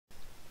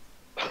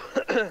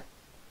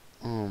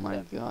Oh my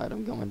Yeah. god,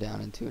 I'm going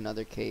down into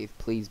another cave.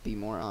 Please be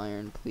more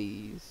iron,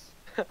 please.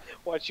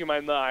 Watch you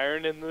mine the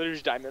iron, and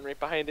there's diamond right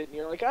behind it, and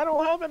you're like, I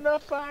don't have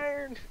enough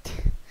iron.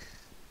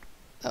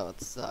 That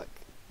would suck.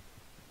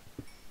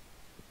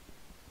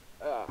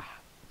 Ugh.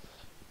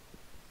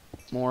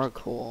 More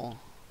coal.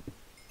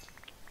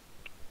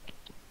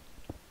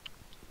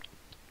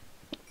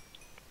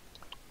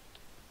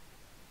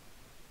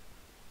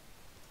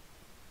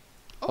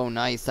 Oh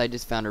nice, I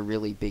just found a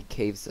really big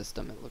cave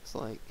system, it looks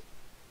like.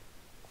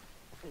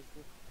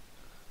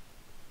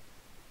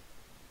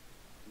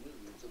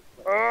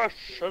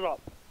 Shut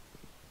up.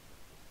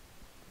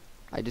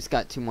 I just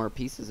got 2 more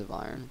pieces of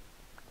iron.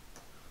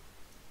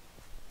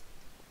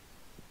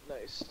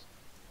 Nice.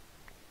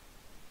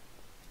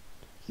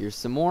 Here's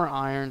some more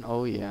iron.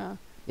 Oh yeah.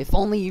 If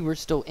only you were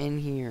still in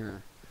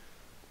here.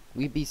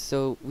 We'd be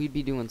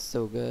doing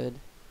so good.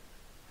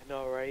 I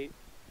know, right?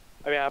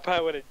 I mean, I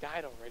probably would have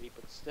died already,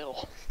 but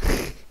still.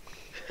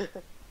 I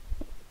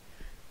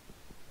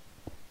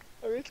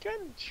mean, it's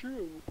kind of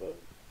true, but...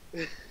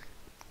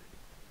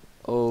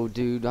 Oh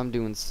dude, I'm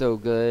doing so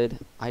good.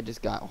 I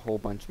just got a whole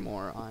bunch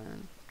more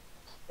iron.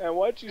 And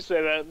why'd you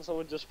say that and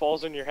someone just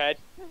falls on your head?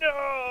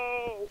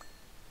 No!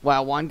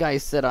 Wow, one guy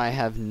said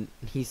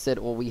he said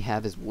all we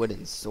have is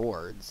wooden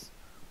swords.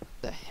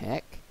 The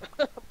heck?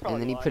 And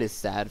then he put his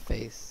sad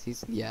face.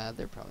 Yeah,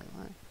 they're probably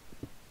lying.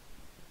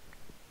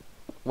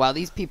 Wow,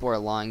 these people are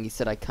lying. He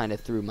said I kind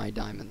of threw my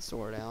diamond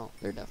sword out.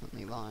 They're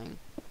definitely lying.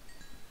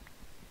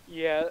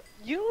 Yeah,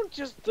 you don't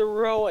just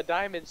throw a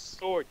diamond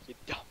sword, you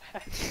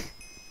dumbass.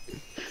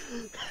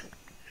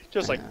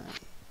 Just like,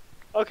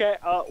 okay,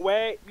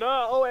 wait,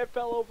 no, oh, I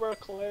fell over a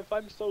cliff,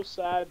 I'm so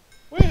sad.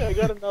 Wait, I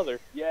got another,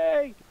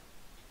 yay!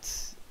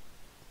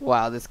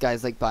 Wow, this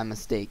guy's like by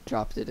mistake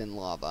dropped it in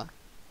lava.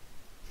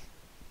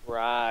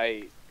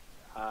 Right.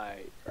 I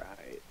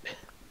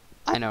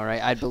know,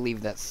 right? I'd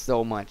believe that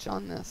so much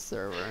on this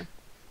server.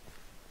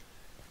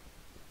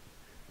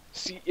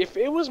 See, if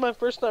it was my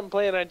first time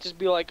playing, I'd just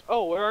be like,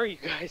 oh, where are you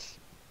guys?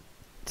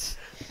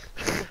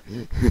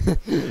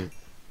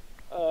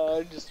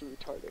 I'm just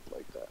retarded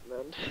like that,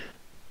 man.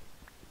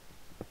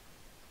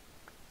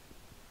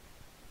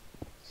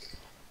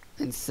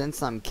 And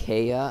since I'm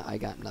Kea, I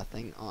got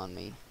nothing on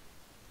me.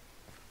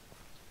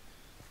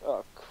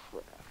 Oh,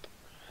 crap.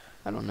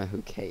 I don't know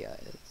who Kea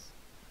is.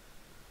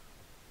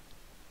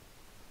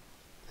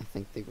 I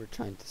think they were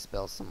trying to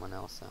spell someone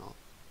else out.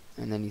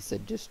 And then he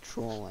said just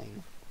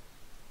trolling.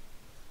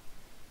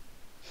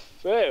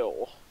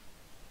 Fail.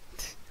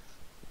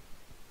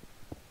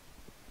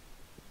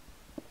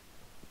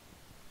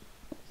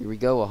 Here we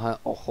go,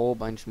 a whole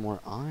bunch more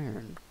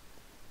iron.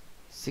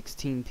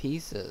 16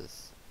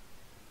 pieces.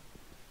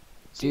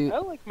 See, Dude, I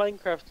like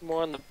Minecraft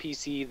more on the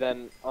PC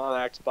than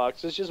on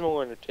Xbox. It's just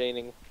more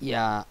entertaining.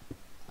 yeah.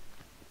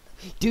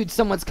 Dude,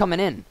 someone's coming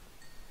in.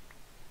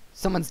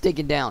 Someone's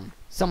digging down.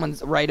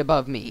 Someone's right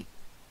above me.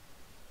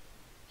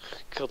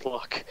 Good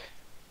luck.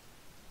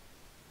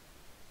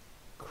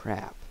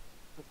 Crap.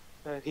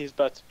 And he's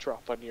about to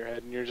drop on your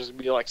head, and you're just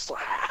gonna be like,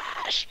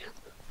 slash!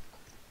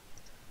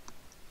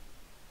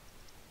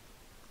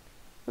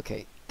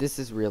 Okay, this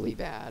is really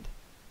bad.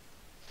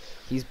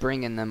 He's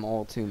bringing them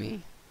all to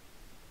me.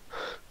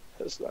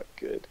 That's not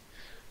good.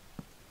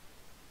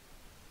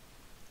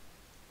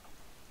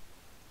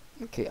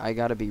 Okay, I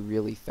gotta be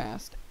really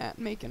fast at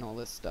making all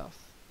this stuff.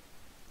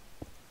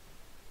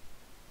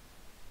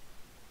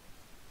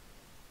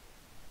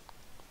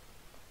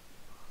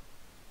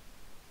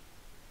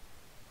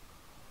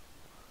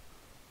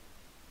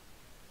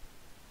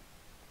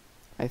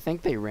 I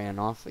think they ran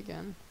off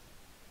again.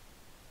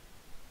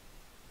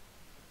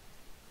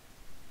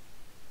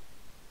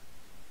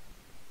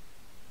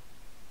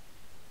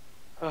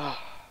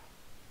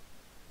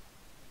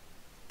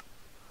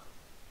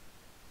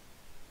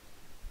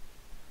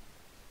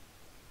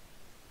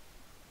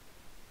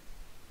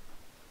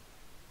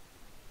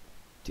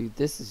 Dude,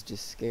 this is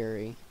just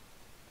scary.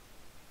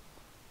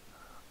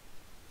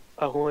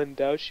 I wouldn't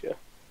doubt you.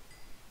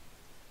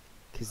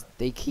 Cause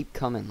they keep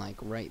coming like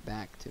right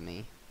back to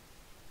me.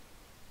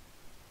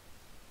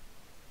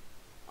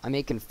 I'm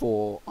making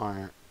full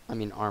armor,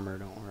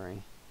 don't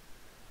worry.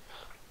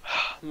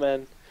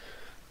 Man.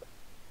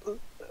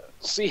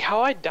 See,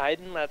 how I died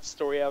in that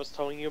story I was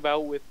telling you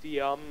about with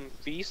the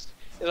feast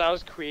is I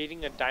was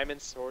creating a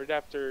diamond sword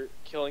after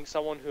killing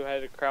someone who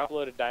had a crap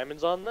load of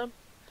diamonds on them.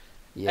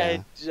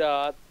 Yeah.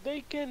 And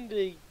they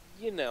kinda,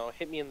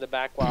 hit me in the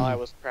back while I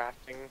was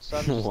crafting. So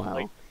I'm just Wow.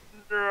 like,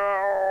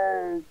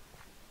 no!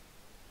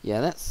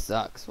 Yeah, that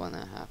sucks when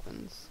that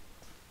happens.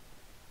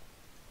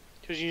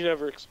 Because you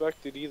never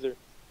expected either.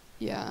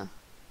 Yeah.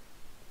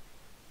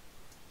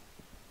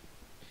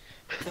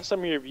 Some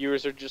of your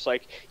viewers are just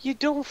like, you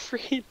don't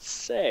freaking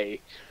say.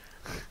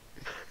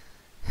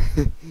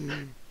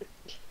 Man.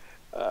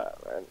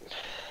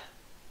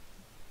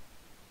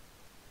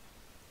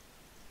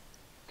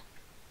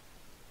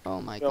 Oh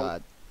my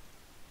god.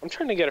 I'm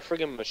trying to get a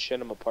friggin'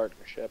 machinima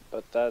partnership,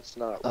 but that's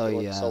not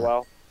working so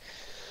well.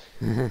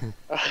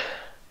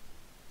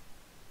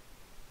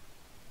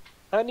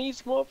 I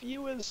need more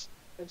viewers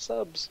and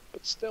subs,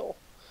 but still.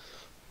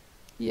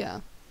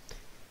 Yeah.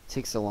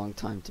 Takes a long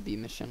time to be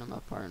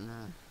machinima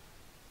partner.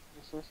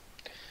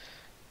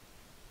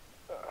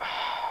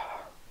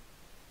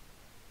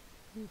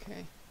 Okay.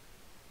 I'm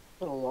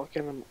gonna walk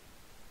in and...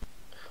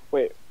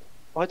 Wait,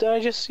 what did I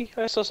just see?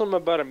 I saw something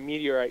about a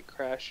meteorite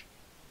crash.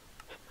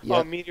 Yep.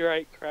 Oh,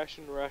 meteorite crash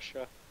in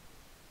Russia.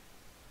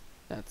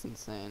 That's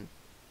insane.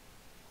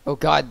 Oh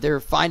god, they're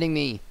finding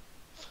me!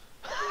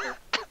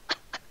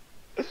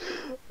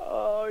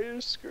 Oh,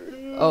 you're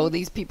screwed. Oh,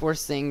 these people are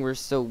saying we're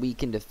so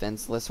weak and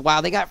defenseless.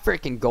 Wow, they got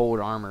freaking gold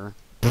armor.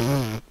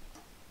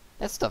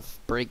 That stuff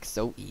breaks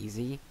so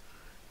easy.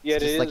 Yeah,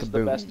 It's it just is like a the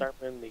boom. best armor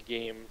in the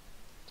game.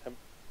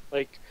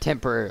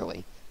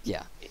 Temporarily.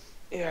 Yeah.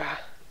 Yeah.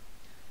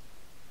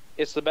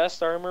 It's the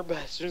best armor, but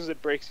as soon as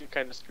it breaks, you're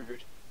kind of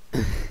screwed.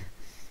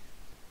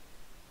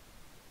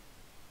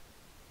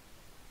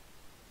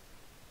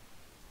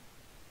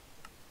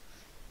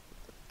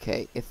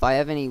 Okay, if I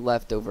have any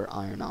leftover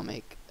iron, I'll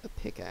make a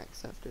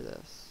pickaxe after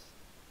this.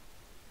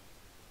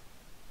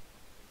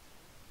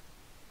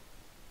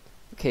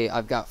 Okay,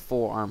 I've got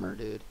full armor,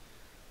 dude.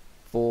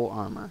 Full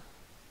armor.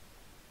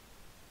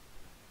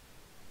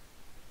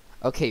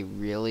 Okay,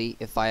 really?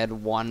 If I had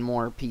one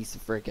more piece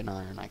of freaking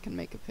iron, I can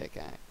make a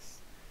pickaxe.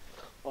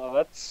 Oh,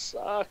 that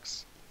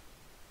sucks.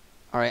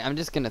 Alright, I'm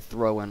just gonna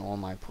throw in all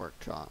my pork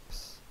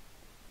chops.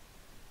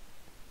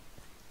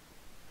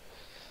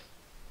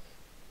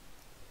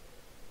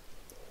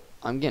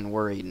 I'm getting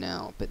worried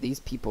now, but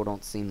these people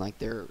don't seem like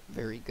they're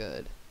very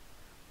good.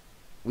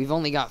 We've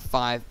only got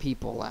 5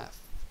 people left.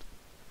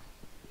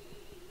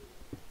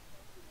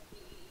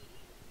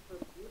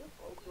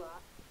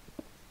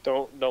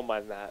 Don't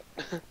mind that.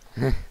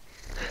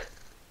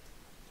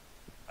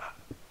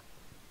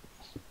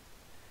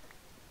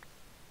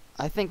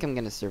 I think I'm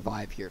gonna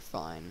survive here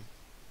fine.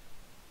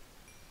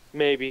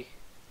 Maybe.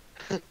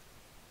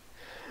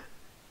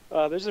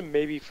 There's a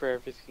maybe for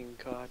everything,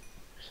 God.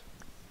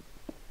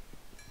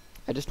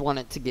 I just want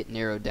it to get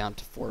narrowed down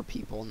to 4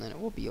 people, and then it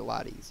will be a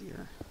lot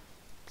easier.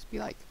 Just be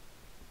like,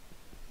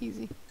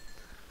 easy.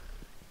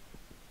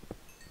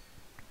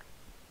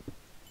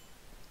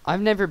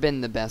 I've never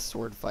been the best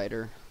sword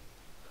fighter.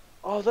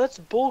 Oh, that's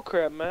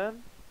bullcrap,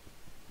 man.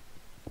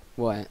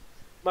 What?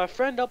 My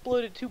friend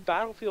uploaded 2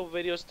 Battlefield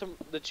videos to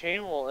the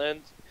channel,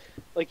 and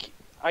like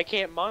I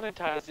can't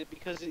monetize it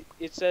because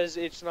it says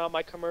it's not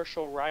my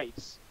commercial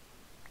rights.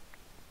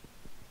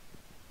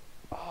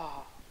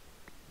 Oh.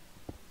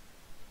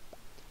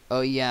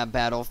 Oh yeah,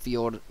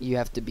 Battlefield, you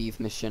have to be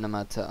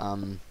machinima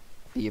to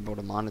be able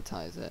to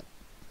monetize it.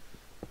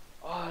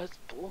 Oh, that's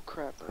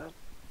bullcrap, man.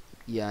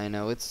 Yeah, I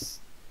know,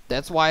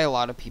 that's why a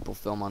lot of people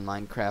film on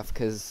Minecraft,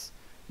 because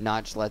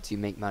Notch lets you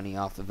make money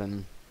off of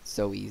him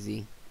so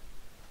easy.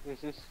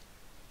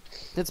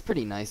 That's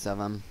pretty nice of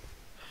him.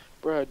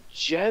 Bruh,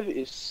 Jeb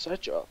is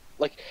such a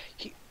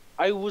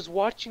I was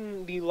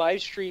watching the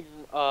live stream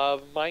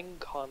of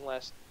Minecon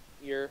last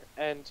year,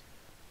 and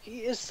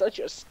he is such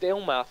a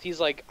stale mouth. He's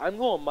like, I'm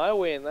going my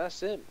way, and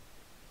that's it.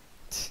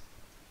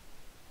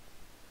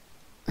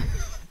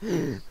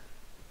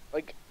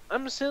 Like,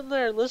 I'm sitting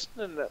there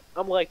listening.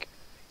 I'm like,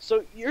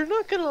 so you're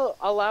not gonna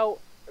allow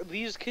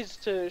these kids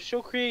to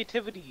show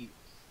creativity?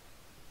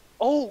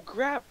 Oh,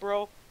 crap,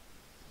 bro.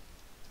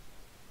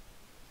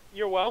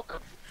 You're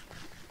welcome.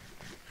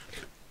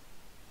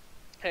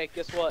 Hey,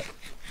 guess what?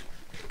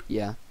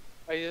 Yeah.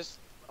 I just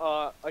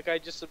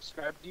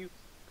subscribed to you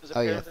because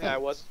Oh, yeah, apparently I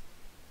thanks. was.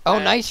 Oh,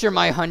 nice, you're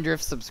my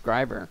 100th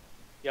subscriber.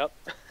 Yep.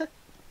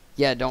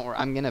 Yeah, don't worry,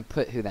 I'm gonna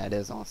put who that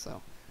is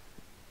also.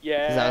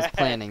 Yeah. Because I was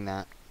planning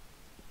that.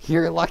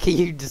 You're lucky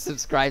you just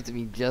subscribed to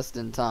me just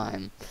in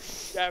time.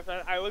 Yeah,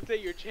 man, I looked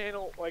at your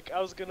channel, like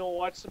I was gonna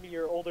watch some of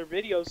your older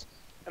videos,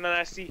 and then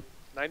I see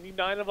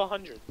 99 of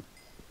 100.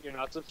 You're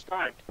not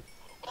subscribed.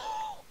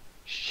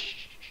 Shit.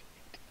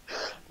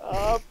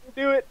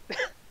 Do it.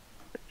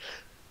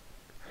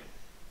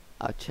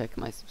 I'll check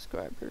my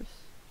subscribers.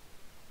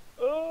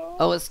 Oh,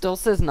 Oh, it still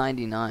says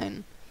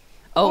 99.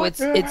 Oh, What it's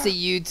the a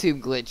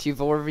YouTube glitch.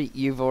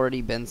 You've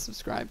already been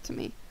subscribed to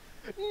me.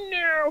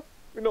 no.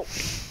 No.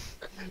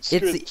 It's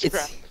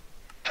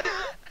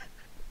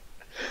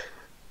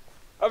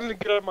I'm gonna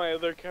get on my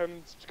other account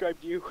and subscribe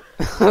to you.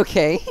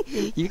 okay.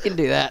 You can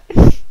do that.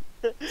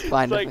 It's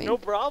fine It's with like, me. no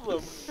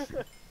problem.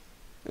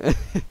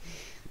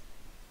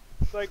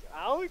 It's like,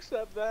 I'll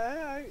accept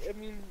that. I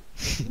mean,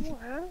 you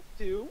don't have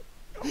to.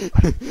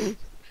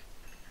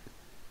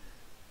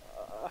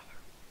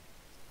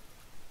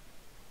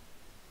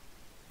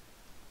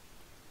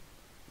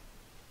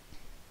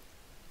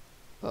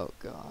 Oh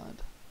god.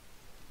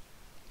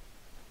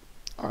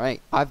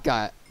 Alright, I've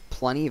got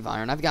plenty of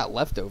iron. I've got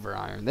leftover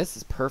iron. This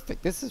is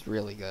perfect. This is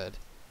really good.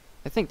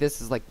 I think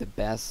this is like the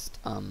best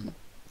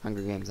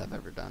Hunger Games I've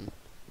ever done.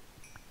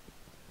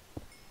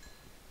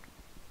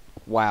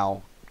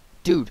 Wow.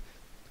 Dude.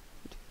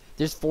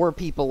 There's 4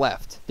 people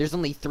left. There's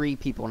only 3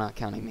 people, not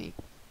counting me.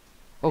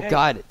 Oh Hey.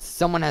 god,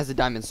 someone has a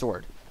diamond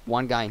sword.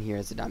 One guy in here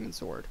has a diamond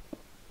sword.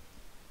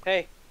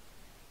 Hey,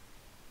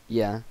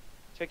 Yeah.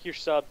 check your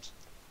subs.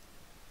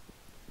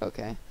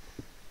 Okay.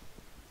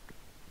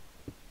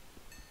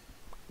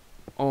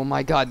 Oh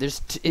my god,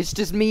 it's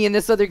just me and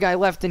this other guy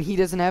left, and he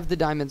doesn't have the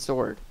diamond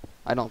sword.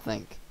 I don't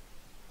think.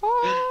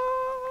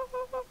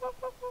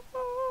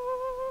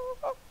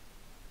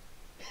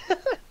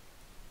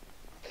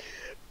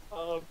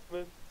 Oh,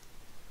 man.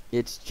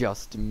 It's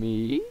just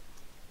me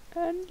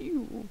and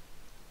you.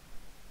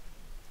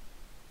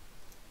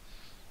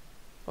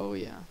 Oh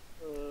yeah.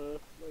 My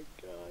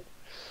god.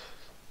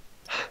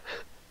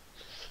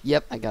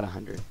 Yep, I got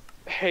 100.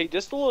 Hey,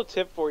 just a little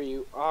tip for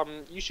you.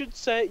 You should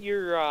set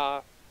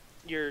your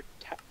you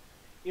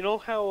know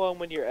how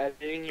when you're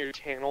editing your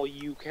channel,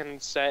 you can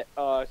set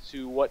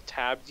to what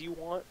tabs you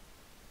want.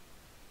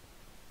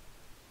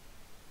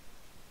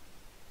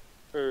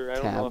 Or I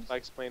don't know if I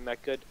explained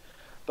that good,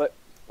 but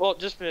well,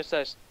 just finish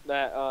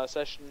that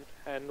session,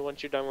 and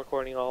once you're done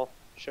recording, I'll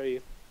show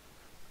you.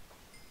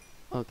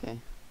 Okay.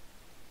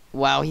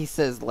 Wow, he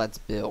says let's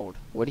build.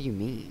 What do you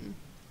mean?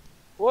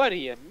 What do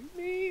you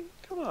mean?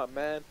 Come on,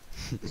 man.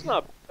 It's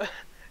not.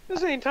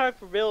 This ain't time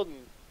for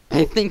building.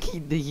 I think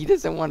he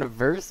doesn't want to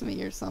verse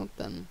me or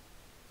something.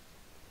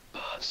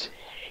 Pussy.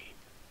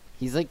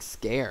 He's like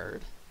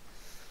scared.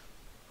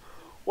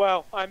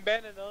 Wow, I'm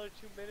banned another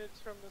 2 minutes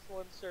from this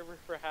one server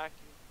for hacking.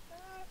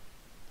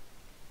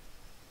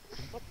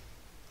 What?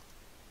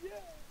 Yeah.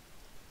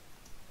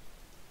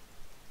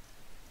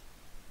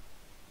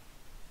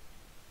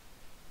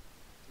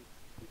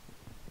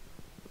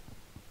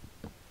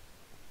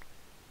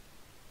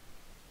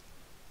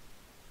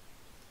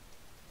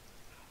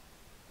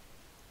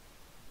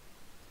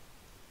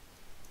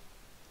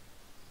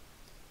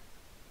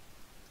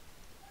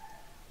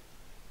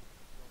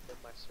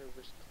 My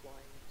server's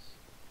clients.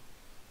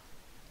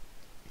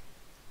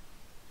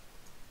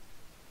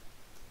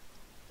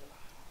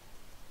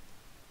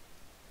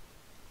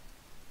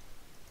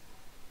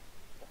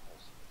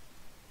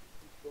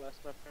 Go ask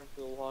my friend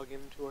for the login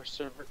to our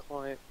server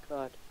client.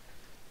 God.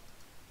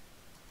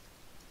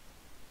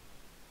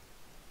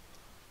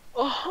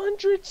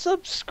 100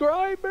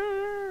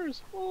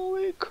 subscribers!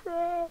 Holy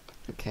crap!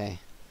 Okay.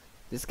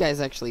 This guy's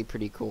actually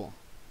pretty cool.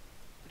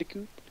 Pretty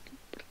cool,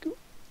 pretty cool.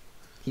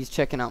 He's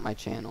checking out my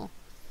channel.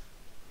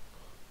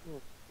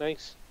 Oh,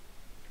 nice.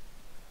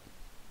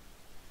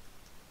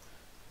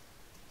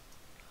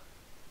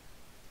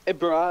 Hey,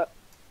 bro,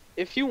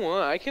 if you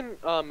want, I can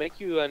make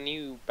you a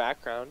new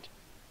background.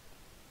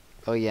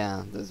 Oh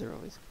yeah, those are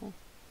always cool.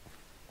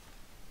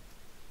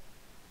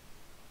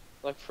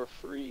 Like for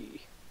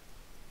free.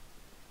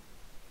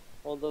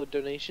 Although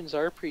donations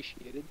are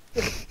appreciated.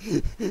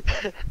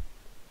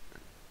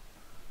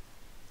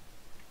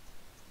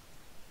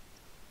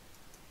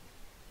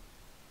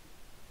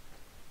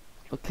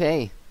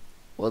 Okay.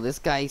 Well, this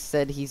guy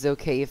said he's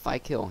okay if I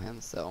kill him,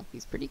 so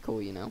he's pretty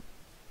cool, you know.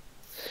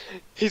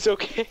 He's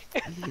okay.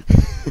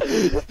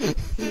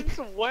 Since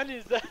when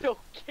is that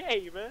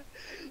okay, man?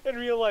 In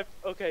real life,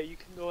 okay, you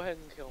can go ahead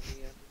and kill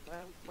me.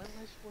 My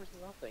life's worth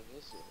nothing,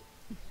 is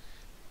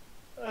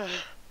it?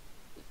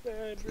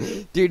 Man,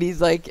 Dude,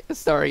 he's like,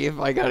 sorry if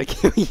I gotta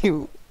kill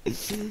you.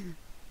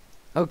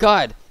 Oh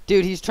god,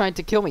 dude, he's trying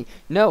to kill me.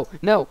 No,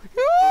 no.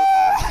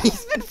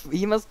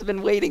 He must have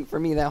been waiting for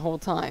me that whole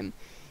time.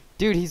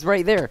 Dude, he's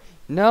right there.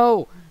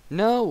 No,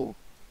 no.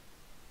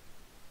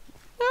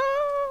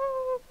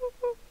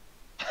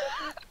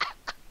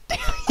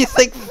 He's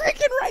like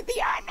freaking right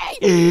behind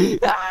me.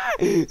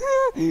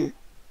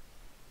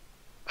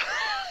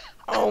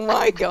 Oh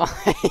my god.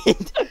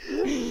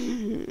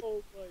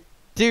 Oh my.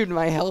 Dude,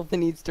 my health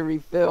needs to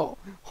refill.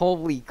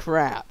 Holy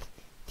crap.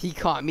 He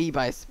caught me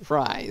by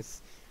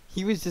surprise.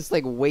 He was just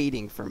like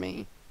waiting for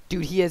me.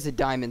 Dude, he has a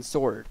diamond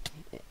sword.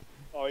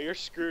 Oh, you're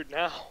screwed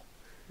now.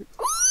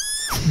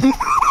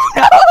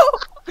 No!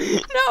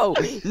 No!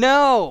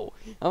 No!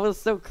 I was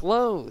so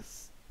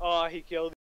close. Oh, he killed